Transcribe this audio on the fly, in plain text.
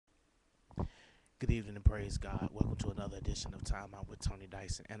Good evening and praise God. Welcome to another edition of Timeout with Tony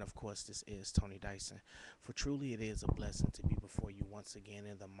Dyson. And of course, this is Tony Dyson. For truly it is a blessing to be before you once again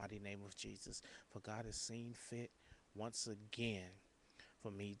in the mighty name of Jesus. For God has seen fit once again for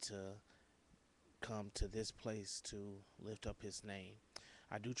me to come to this place to lift up his name.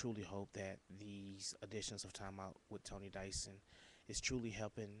 I do truly hope that these editions of Timeout with Tony Dyson is truly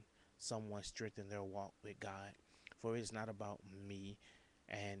helping someone strengthen their walk with God. For it is not about me,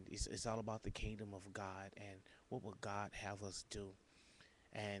 and it's all about the kingdom of God and what will God have us do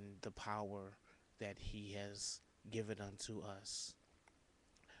and the power that he has given unto us.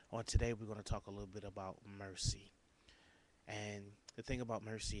 On today, we're going to talk a little bit about mercy. And the thing about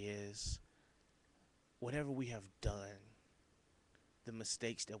mercy is whatever we have done, the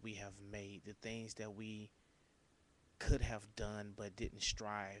mistakes that we have made, the things that we could have done but didn't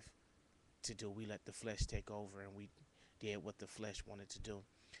strive to do, we let the flesh take over and we did what the flesh wanted to do.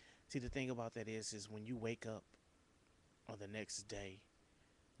 See, the thing about that is when you wake up on the next day,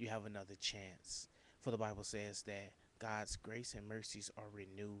 you have another chance. For the Bible says that God's grace and mercies are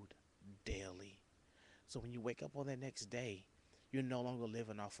renewed daily. So when you wake up on that next day, you're no longer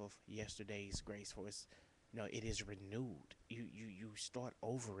living off of yesterday's grace, for it is renewed. You start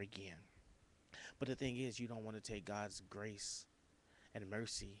over again. But the thing is, you don't want to take God's grace and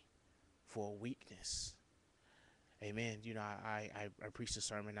mercy for weakness. Amen. I preached a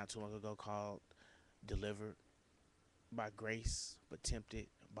sermon not too long ago called Delivered by Grace but Tempted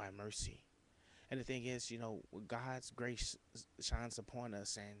by Mercy. And the thing is, God's grace shines upon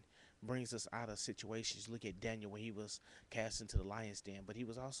us and brings us out of situations. Look at Daniel when he was cast into the lion's den, but he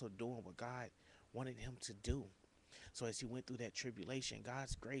was also doing what God wanted him to do. So as he went through that tribulation,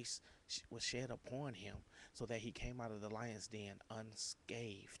 God's grace was shed upon him so that he came out of the lion's den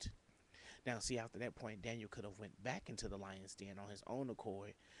unscathed. Now, see, after that point, Daniel could have went back into the lion's den on his own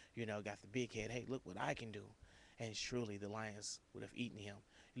accord, got the big head, hey, look what I can do. And surely the lions would have eaten him.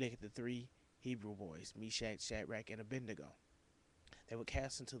 You look at the three Hebrew boys, Meshach, Shadrach, and Abednego. They were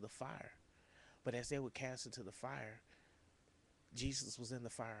cast into the fire. But as they were cast into the fire, Jesus was in the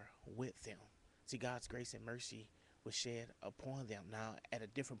fire with them. See, God's grace and mercy was shed upon them. Now, at a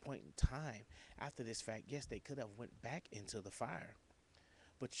different point in time, after this fact, yes, they could have went back into the fire.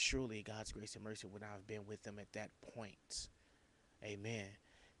 But surely God's grace and mercy would not have been with them at that point. Amen.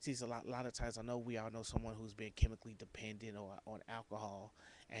 See, it's a lot of times I know we all know someone who's been chemically dependent or on alcohol,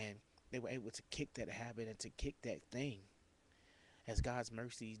 and they were able to kick that habit and to kick that thing as God's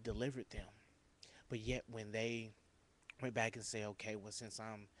mercy delivered them. But yet when they went back and say, okay, well, since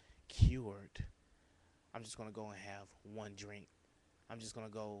I'm cured, I'm just going to go and have one drink. I'm just going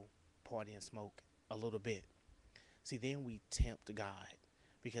to go party and smoke a little bit. See, then we tempt God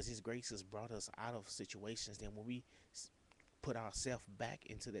because his grace has brought us out of situations. Then when we put ourselves back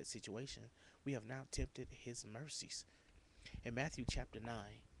into that situation, we have now tempted his mercies. In Matthew chapter 9,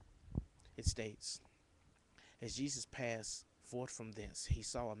 it states, as Jesus passed forth from thence, he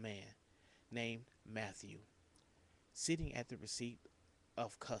saw a man named Matthew sitting at the receipt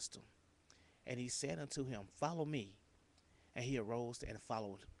of custom. And he said unto him, follow me. And he arose and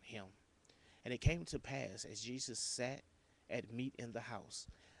followed him. And it came to pass, as Jesus sat at meat in the house,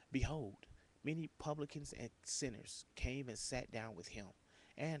 behold, many publicans and sinners came and sat down with him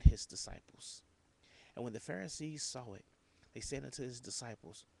and his disciples. And when the Pharisees saw it, they said unto his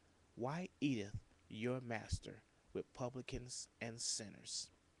disciples, why eateth your master with publicans and sinners?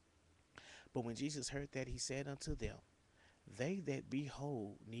 But when Jesus heard that, he said unto them, they that be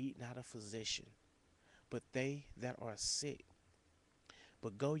whole need not a physician, but they that are sick.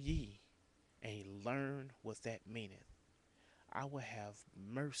 But go ye and learn what that meaneth. I will have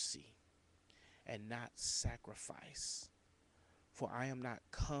mercy and not sacrifice. For I am not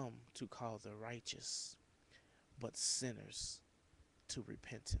come to call the righteous, but sinners to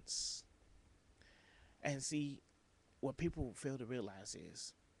repentance. And see, what people fail to realize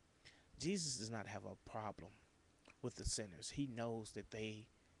is Jesus does not have a problem with the sinners. He knows that they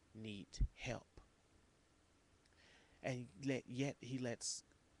need help. And yet he lets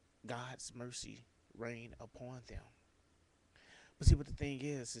God's mercy reign upon them. But see, what the thing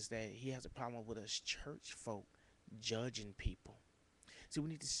is that he has a problem with us church folk judging people. See, we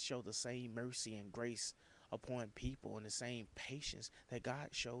need to show the same mercy and grace upon people and the same patience that God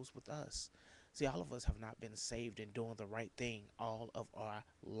shows with us. See, all of us have not been saved and doing the right thing all of our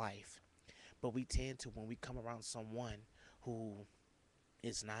life. But we tend to, when we come around someone who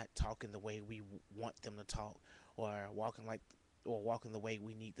is not talking the way we want them to talk, or walking the way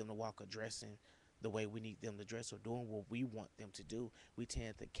we need them to walk, or dressing the way we need them to dress, or doing what we want them to do, we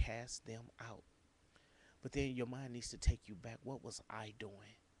tend to cast them out. But then your mind needs to take you back. What was I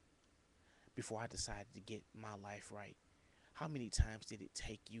doing? before I decided to get my life right? How many times did it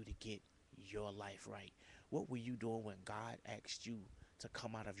take you to get your life right? What were you doing when God asked you to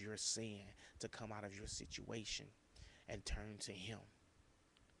come out of your sin, to come out of your situation and turn to Him?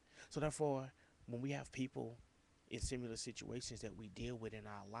 So, therefore, when we have people in similar situations that we deal with in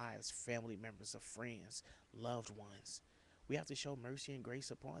our lives, family members or friends, loved ones, we have to show mercy and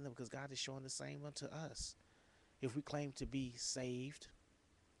grace upon them because God is showing the same unto us. If we claim to be saved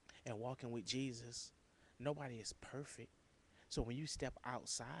and walking with Jesus, nobody is perfect. So when you step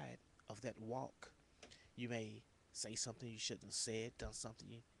outside of that walk, you may say something you shouldn't have said, done something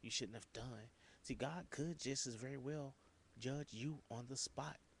you shouldn't have done. See, God could just as very well judge you on the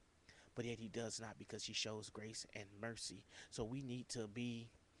spot, but yet He does not because He shows grace and mercy. So we need to be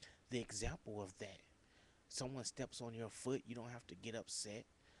the example of that. Someone steps on your foot, you don't have to get upset.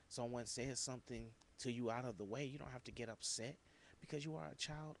 Someone says something to you out of the way, you don't have to get upset because you are a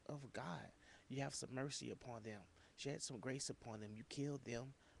child of God. You have some mercy upon them, shed some grace upon them. You killed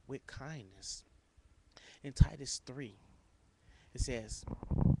them with kindness. In Titus 3, it says,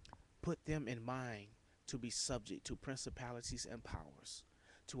 put them in mind to be subject to principalities and powers,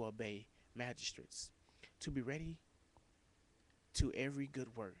 to obey magistrates, to be ready to every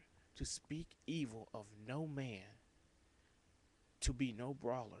good work, to speak evil of no man, to be no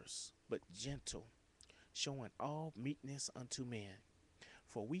brawlers, but gentle, showing all meekness unto men.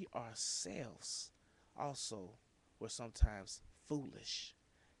 For we ourselves also were sometimes foolish,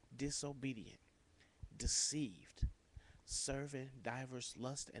 disobedient, deceived, serving divers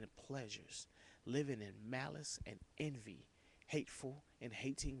lusts and pleasures, living in malice and envy, hateful and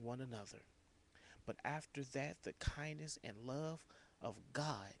hating one another. But after that, the kindness and love of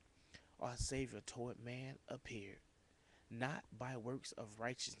God, our Savior toward man, appeared, not by works of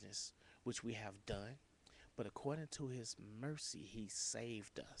righteousness which we have done, but according to His mercy He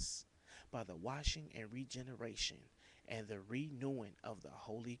saved us by the washing and regeneration and the renewing of the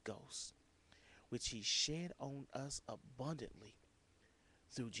Holy Ghost, which He shed on us abundantly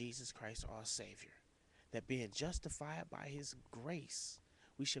through Jesus Christ our Savior, that being justified by His grace,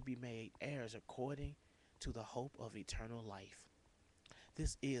 we should be made heirs according to the hope of eternal life.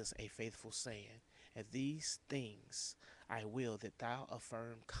 This is a faithful saying, and these things I will that thou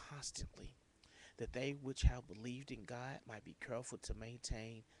affirm constantly, that they which have believed in God might be careful to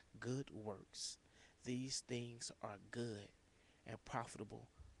maintain good works. These things are good and profitable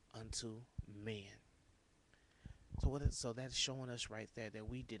unto men. So that's showing us right there that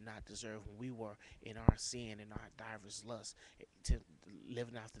we did not deserve when we were in our sin and our divers lusts, to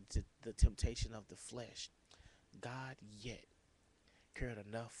living after the temptation of the flesh. God yet cared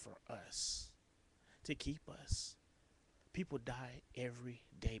enough for us to keep us. People die every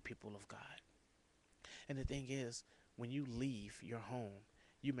day, people of God. And the thing is, when you leave your home,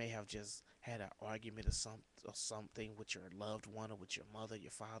 you may have just had an argument or something with your loved one or with your mother,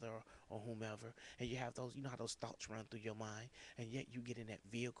 your father, or whomever, and you have those, you know how those thoughts run through your mind, and yet you get in that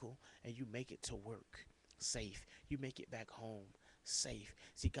vehicle and you make it to work safe. You make it back home safe.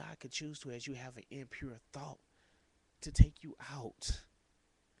 See, God could choose to, as you have an impure thought, to take you out,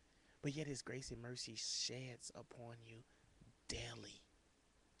 but yet His grace and mercy sheds upon you daily.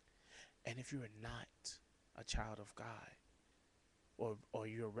 And if you're not a child of God, or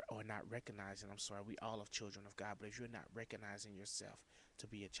not recognizing, I'm sorry, we all are children of God, but if you're not recognizing yourself to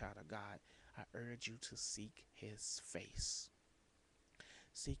be a child of God, I urge you to seek His face.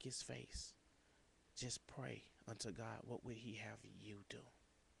 Seek His face. Just pray unto God, what would He have you do?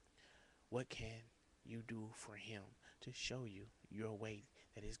 What can you do for Him to show you your way,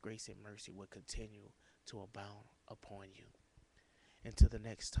 that His grace and mercy will continue to abound upon you? Until the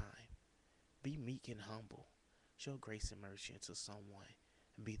next time, be meek and humble. Show grace and mercy to someone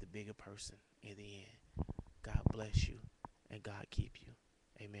and be the bigger person in the end. God bless you and God keep you.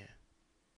 Amen.